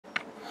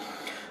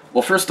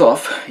Well, first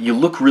off, you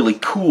look really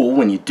cool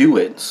when you do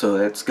it, so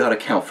that's got to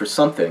count for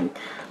something.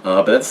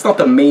 But that's not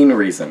the main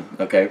reason,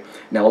 okay?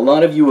 Now, a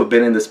lot of you have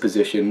been in this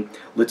position.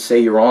 Let's say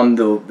you're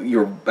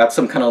at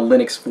some kind of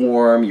Linux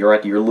forum, you're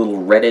at your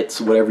little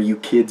Reddits, whatever you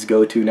kids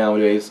go to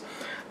nowadays,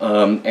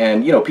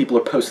 and you know, people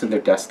are posting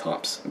their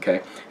desktops,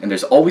 okay? And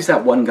there's always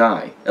that one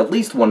guy, at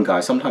least one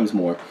guy, sometimes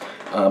more,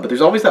 but there's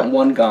always that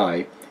one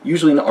guy,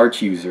 usually an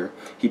Arch user.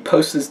 He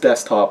posts his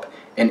desktop,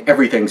 and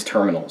everything's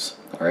terminals.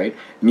 Alright,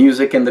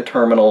 music in the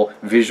terminal,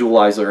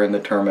 visualizer in the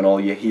terminal,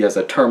 he has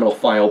a terminal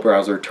file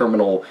browser,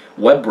 terminal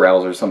web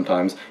browser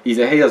sometimes. He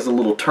has a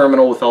little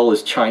terminal with all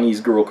his Chinese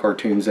girl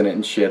cartoons in it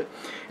and shit.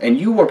 And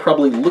you are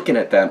probably looking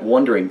at that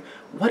wondering,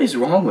 what is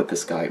wrong with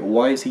this guy?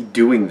 Why is he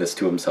doing this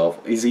to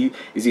himself? Is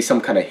he some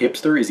kind of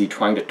hipster? Is he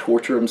trying to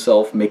torture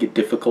himself, make it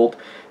difficult,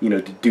 you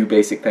know, to do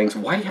basic things?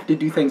 Why do you have to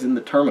do things in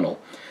the terminal?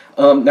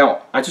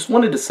 Now, I just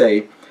wanted to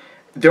say,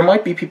 there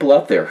might be people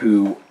out there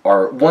who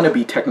want to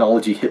be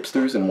technology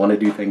hipsters and want to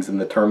do things in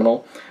the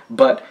terminal,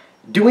 but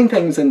doing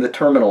things in the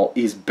terminal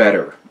is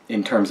better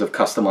in terms of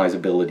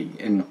customizability,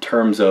 in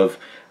terms of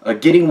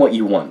getting what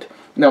you want.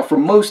 Now, for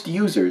most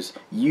users,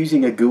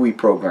 using a GUI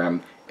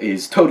program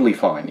is totally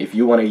fine. If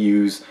you want to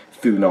use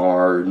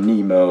Thunar,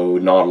 Nemo,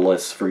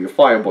 Nautilus for your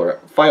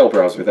file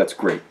browser, that's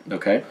great,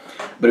 okay?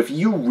 But if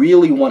you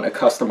really want a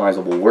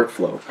customizable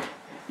workflow,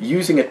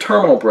 using a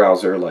terminal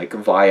browser like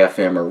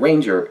ViFM or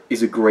Ranger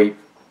is a great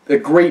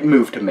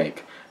move to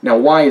make. Now,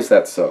 why is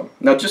that so?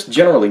 Now, just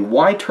generally,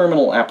 why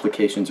terminal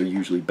applications are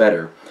usually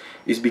better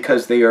is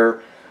because they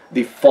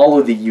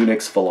follow the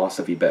Unix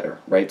philosophy better,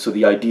 right? So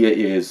the idea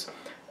is,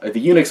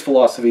 the Unix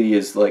philosophy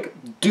is like,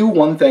 do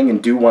one thing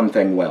and do one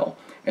thing well,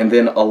 and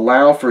then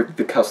allow for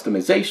the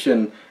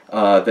customization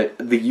that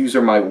the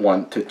user might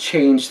want to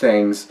change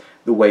things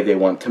the way they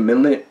want, to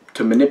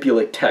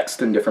manipulate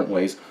text in different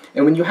ways.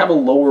 And when you have a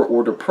lower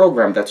order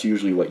program, that's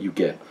usually what you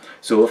get.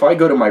 So if I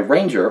go to my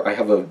Ranger, I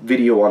have a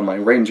video on my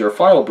Ranger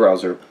file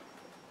browser,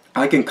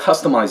 I can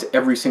customize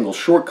every single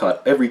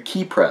shortcut, every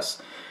key press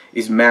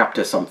is mapped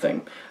to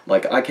something.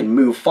 Like, I can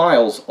move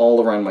files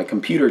all around my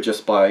computer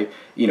just by,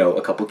 you know,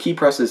 a couple key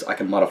presses. I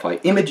can modify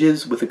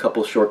images with a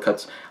couple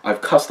shortcuts.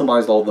 I've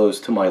customized all those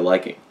to my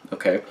liking,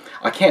 okay?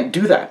 I can't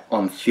do that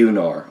on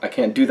Thunar. I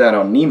can't do that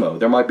on Nemo.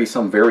 There might be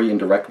some very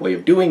indirect way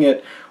of doing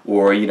it,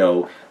 or, you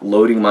know,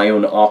 loading my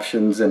own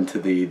options into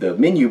the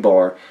menu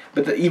bar,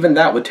 but even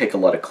that would take a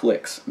lot of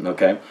clicks,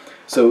 okay?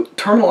 So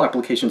terminal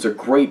applications are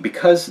great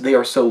because they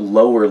are so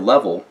lower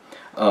level.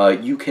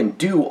 You can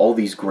do all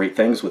these great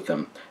things with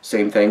them.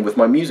 Same thing with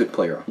my music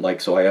player.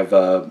 Like, so I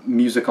have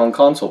music on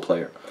console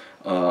player.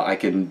 I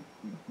can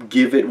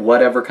give it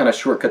whatever kind of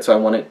shortcuts I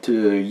want it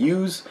to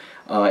use,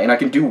 and I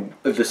can do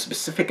the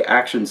specific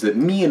actions that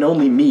me and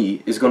only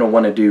me is going to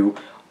want to do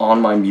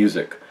on my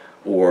music,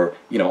 or,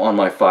 you know, on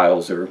my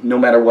files, or no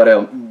matter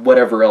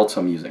whatever else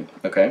I'm using,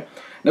 okay?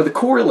 Now, the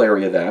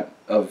corollary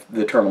of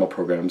the terminal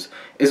programs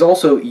is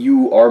also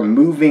you are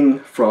moving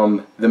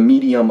from the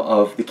medium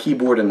of the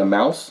keyboard and the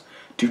mouse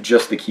to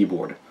just the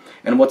keyboard.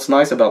 And what's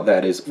nice about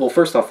that is, well,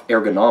 first off,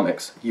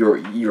 ergonomics.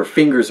 Your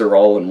fingers are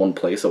all in one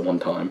place at one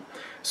time,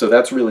 so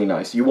that's really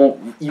nice. You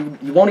won't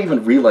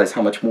even realize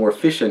how much more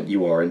efficient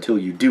you are until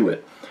you do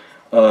it.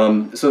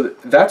 So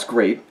that's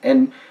great.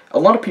 And a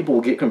lot of people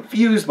will get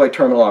confused by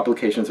terminal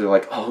applications. They're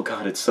like, oh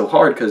god, it's so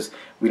hard because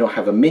we don't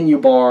have a menu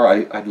bar.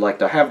 I'd like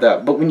to have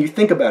that. But when you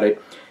think about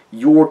it,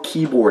 your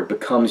keyboard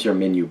becomes your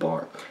menu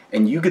bar,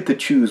 and you get to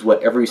choose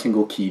what every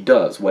single key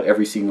does, what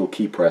every single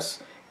key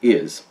press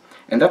is.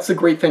 And that's the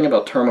great thing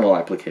about terminal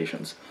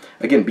applications.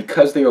 Again,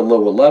 because they are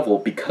lower level,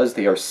 because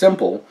they are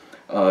simple,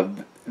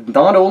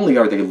 not only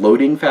are they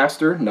loading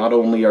faster, not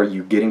only are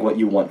you getting what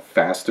you want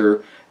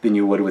faster than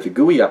you would with a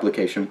GUI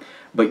application,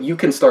 but you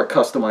can start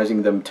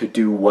customizing them to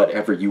do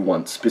whatever you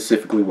want,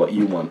 specifically what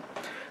you want.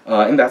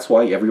 And that's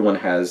why everyone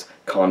has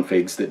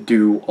configs that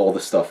do all the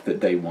stuff that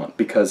they want,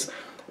 because,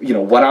 you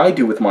know, what I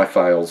do with my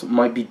files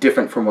might be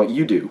different from what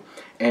you do.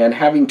 And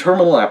having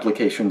terminal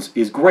applications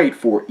is great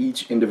for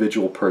each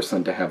individual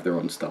person to have their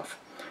own stuff.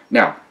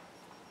 Now,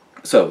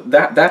 so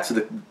that's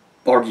the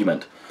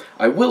argument.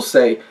 I will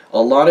say, a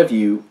lot of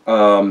you,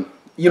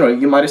 you know,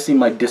 you might have seen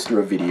my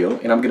distro video,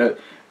 and I'm going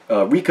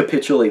to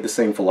recapitulate the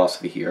same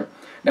philosophy here.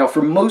 Now,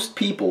 for most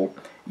people,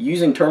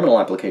 using terminal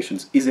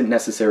applications isn't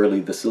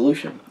necessarily the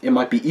solution. It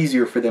might be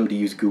easier for them to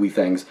use GUI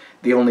things.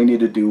 They only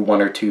need to do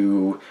one or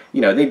two, you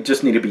know, they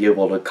just need to be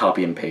able to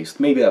copy and paste.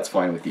 Maybe that's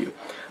fine with you.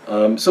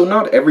 So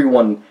not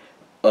everyone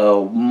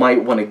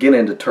might want to get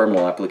into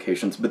terminal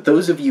applications, but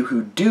those of you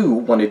who do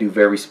want to do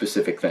very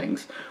specific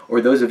things,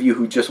 or those of you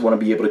who just want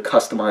to be able to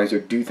customize or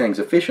do things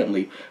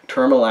efficiently,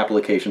 terminal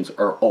applications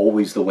are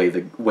always the way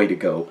to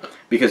go,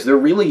 because they're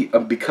really,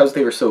 because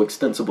they are so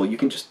extensible, you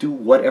can just do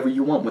whatever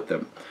you want with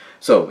them.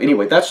 So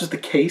anyway, that's just the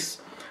case.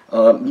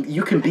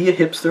 You can be a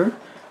hipster.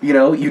 You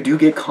know, you do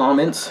get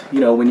comments, you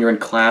know, when you're in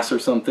class or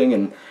something,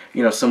 and,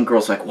 you know, some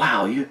girl's like,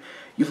 wow, you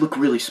look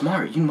really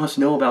smart. You must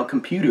know about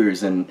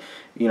computers. And,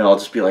 you know, I'll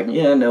just be like,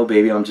 yeah, no,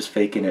 baby, I'm just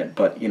faking it.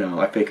 But, you know,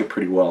 I fake it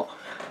pretty well.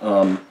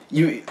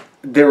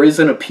 there is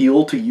an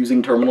appeal to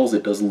using terminals.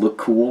 It does look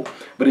cool,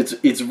 but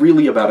it's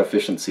really about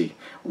efficiency.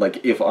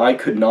 Like, if I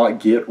could not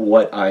get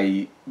what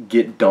I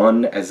get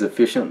done as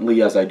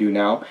efficiently as I do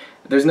now,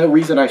 there's no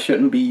reason I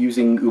shouldn't be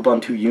using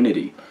Ubuntu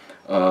Unity.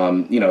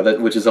 You know,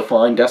 which is a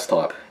fine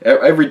desktop.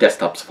 Every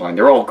desktop's fine.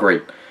 They're all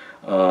great.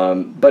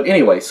 But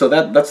anyway, so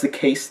that's the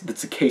case.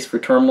 That's the case for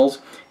terminals.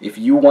 If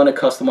you want a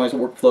customized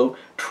workflow,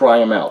 try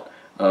them out.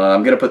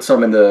 I'm going to put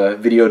some in the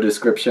video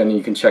description.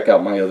 You can check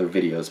out my other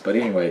videos. But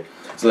anyway,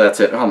 so that's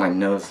it. Oh, my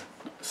nose.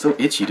 So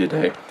itchy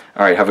today.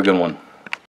 All right, have a good one.